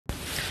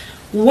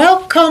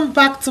Welcome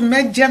back to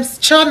MedGems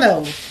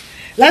channel.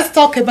 Let's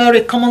talk about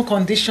a common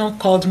condition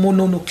called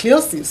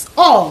mononucleosis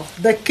or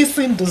the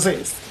kissing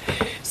disease.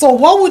 So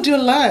what would you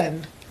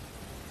learn?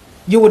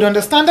 You would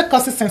understand the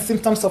causes and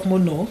symptoms of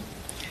mono.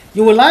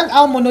 You will learn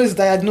how mono is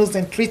diagnosed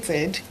and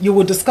treated. You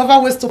will discover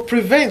ways to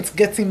prevent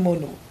getting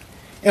mono.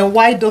 And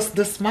why does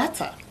this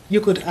matter? You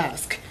could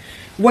ask.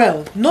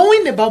 Well,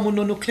 knowing about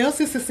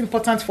mononucleosis is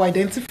important for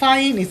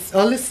identifying its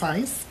early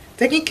signs,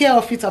 taking care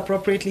of it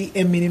appropriately,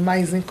 and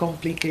minimizing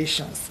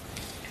complications.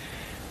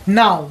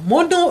 Now,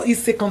 mono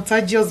is a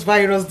contagious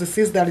virus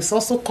disease that is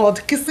also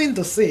called kissing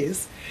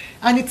disease,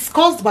 and it's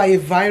caused by a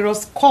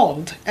virus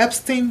called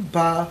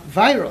Epstein-Barr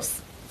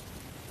virus.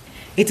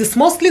 It is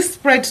mostly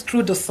spread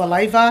through the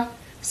saliva,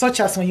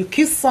 such as when you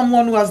kiss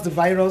someone who has the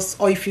virus,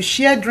 or if you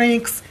share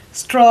drinks,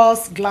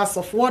 straws, glass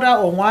of water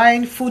or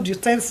wine, food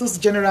utensils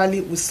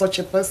generally with such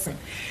a person.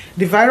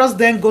 The virus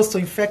then goes to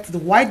infect the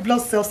white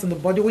blood cells in the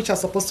body, which are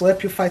supposed to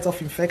help you fight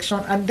off infection,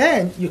 and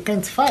then you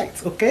can't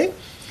fight, okay?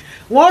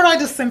 What are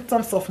the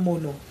symptoms of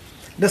mono?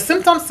 The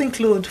symptoms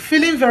include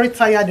feeling very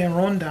tired and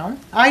run down,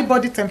 high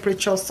body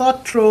temperature, sore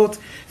throat,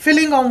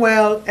 feeling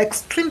unwell,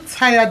 extreme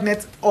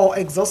tiredness or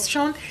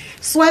exhaustion,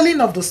 swelling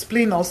of the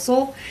spleen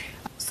also,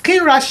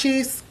 skin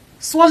rashes,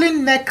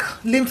 swollen neck,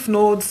 lymph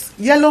nodes,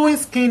 yellowing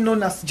skin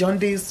known as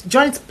jaundice,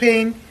 joint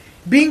pain,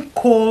 being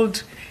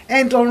cold,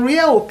 and on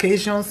rare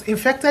occasions,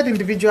 infected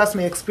individuals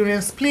may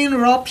experience spleen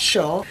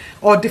rupture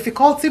or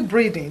difficulty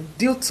breathing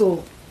due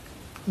to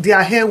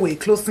their airway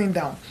closing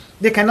down.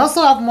 They can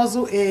also have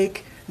muscle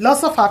ache,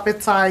 loss of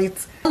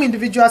appetite. Some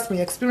individuals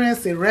may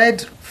experience a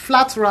red,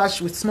 flat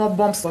rash with small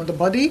bumps on the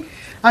body,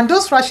 and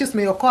those rashes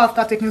may occur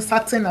after taking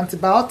certain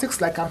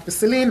antibiotics like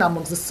ampicillin,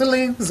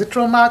 amoxicillin,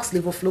 zithromax,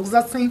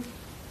 levofloxacin.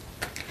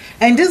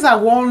 And these are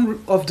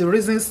one of the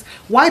reasons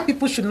why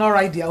people should not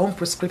write their own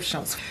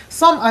prescriptions.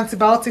 Some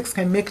antibiotics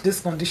can make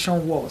this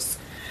condition worse.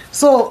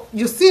 So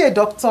you see a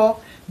doctor,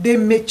 they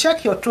may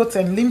check your throat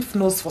and lymph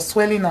nodes for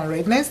swelling and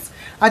redness.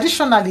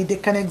 Additionally, they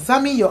can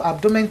examine your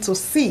abdomen to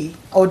see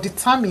or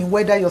determine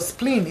whether your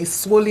spleen is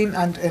swollen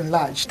and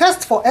enlarged.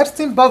 Test for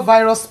Epstein-Barr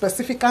virus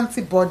specific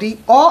antibody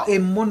or a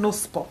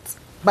monospot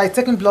by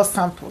taking blood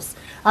samples.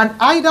 And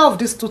either of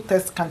these two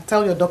tests can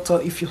tell your doctor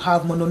if you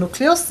have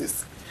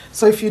mononucleosis.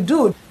 So if you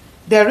do,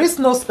 there is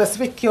no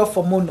specific cure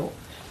for mono.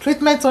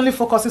 Treatment only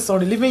focuses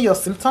on relieving your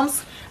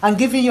symptoms and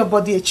giving your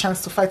body a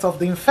chance to fight off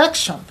the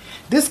infection.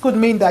 This could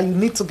mean that you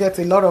need to get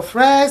a lot of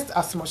rest,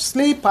 as much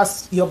sleep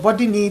as your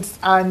body needs,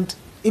 and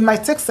it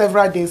might take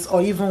several days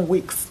or even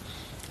weeks.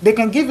 They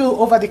can give you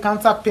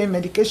over-the-counter pain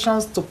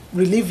medications to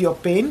relieve your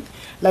pain,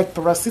 like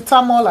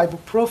paracetamol,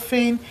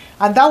 ibuprofen,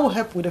 and that will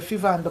help with the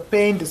fever and the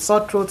pain, the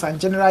sore throat,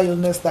 and general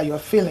illness that you are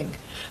feeling.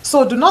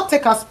 So do not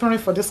take aspirin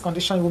for this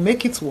condition, it will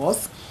make it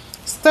worse.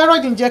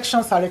 Steroid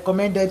injections are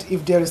recommended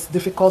if there is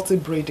difficulty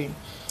breathing.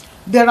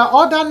 There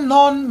are other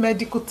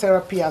non-medical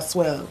therapy as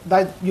well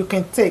that you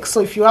can take.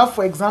 So if you have,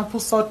 for example,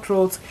 sore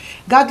throat,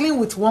 gargling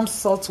with warm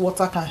salt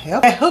water can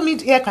help. A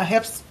humid air can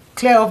help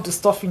clear off the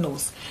stuffy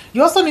nose.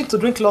 You also need to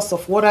drink lots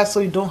of water so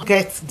you don't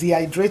get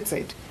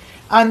dehydrated.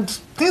 And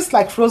things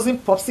like frozen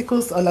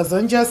popsicles or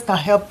lozenges can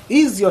help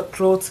ease your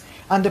throat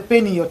and the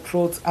pain in your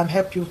throat and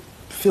help you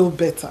feel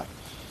better.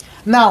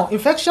 Now,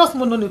 infectious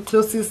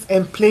mononucleosis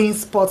and playing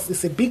sports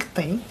is a big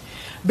thing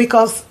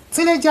because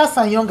teenagers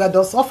and young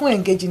adults often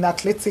engage in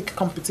athletic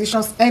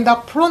competitions and are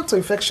prone to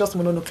infectious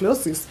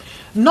mononucleosis,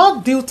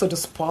 not due to the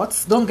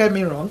sports, don't get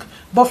me wrong,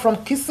 but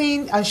from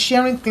kissing and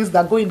sharing things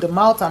that go in the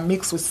mouth and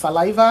mix with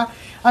saliva.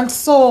 And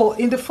so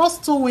in the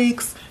first 2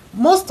 weeks,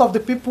 most of the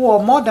people,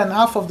 or more than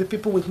half of the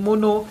people with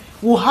mono,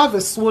 will have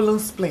a swollen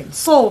spleen.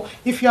 So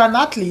if you're an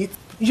athlete,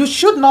 you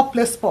should not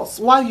play sports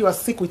while you are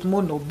sick with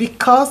mono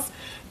because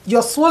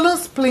your swollen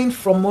spleen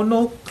from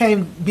mono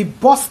can be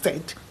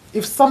busted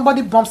if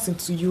somebody bumps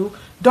into you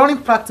during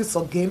practice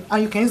or game,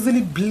 and you can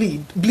easily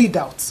bleed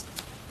out.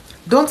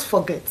 Don't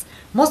forget,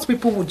 most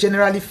people will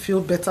generally feel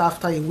better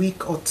after a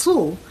week or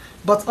two,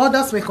 but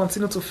others may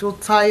continue to feel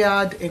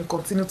tired and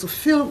continue to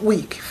feel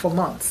weak for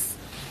months.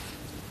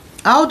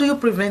 How do you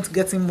prevent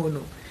getting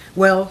mono?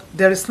 Well,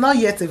 there is not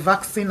yet a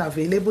vaccine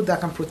available that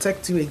can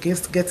protect you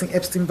against getting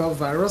Epstein-Barr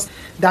virus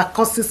that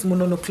causes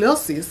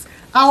mononucleosis.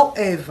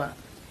 However,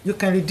 you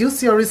can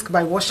reduce your risk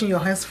by washing your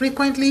hands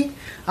frequently,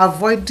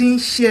 avoiding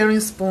sharing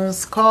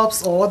spoons,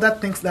 cups, or other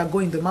things that go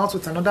in the mouth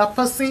with another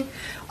person.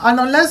 And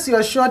unless you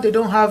are sure they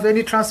don't have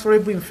any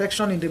transferable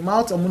infection in the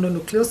mouth or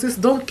mononucleosis,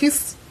 don't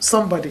kiss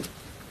somebody.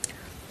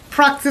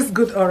 Practice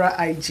good oral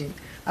hygiene.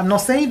 I'm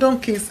not saying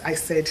don't kiss, I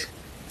said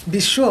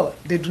be sure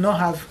they do not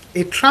have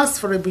a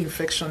transferable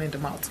infection in the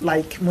mouth,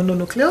 like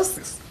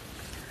mononucleosis.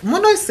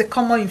 Mono is a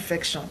common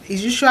infection. It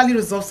usually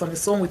resolves on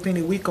its own within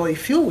a week or a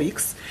few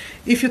weeks.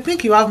 If you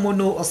think you have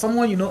mono or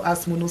someone you know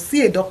has mono,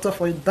 see a doctor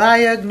for a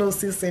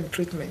diagnosis and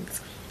treatment.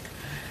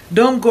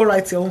 Don't go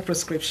write your own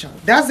prescription.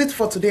 That's it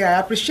for today. I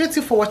appreciate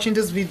you for watching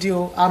this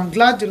video. I'm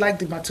glad you liked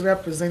the material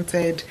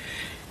presented.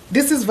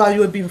 This is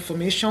valuable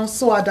information,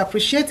 so I'd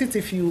appreciate it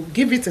if you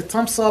give it a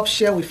thumbs up,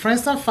 share with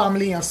friends and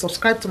family, and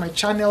subscribe to my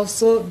channel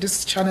so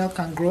this channel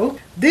can grow.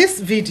 This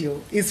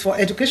video is for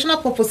educational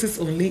purposes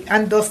only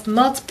and does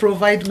not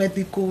provide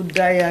medical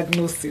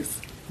diagnosis.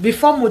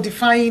 Before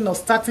modifying or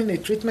starting a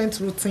treatment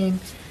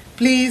routine,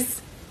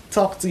 please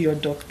talk to your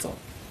doctor.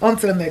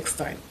 Until next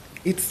time,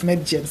 it's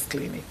MedGems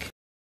Clinic.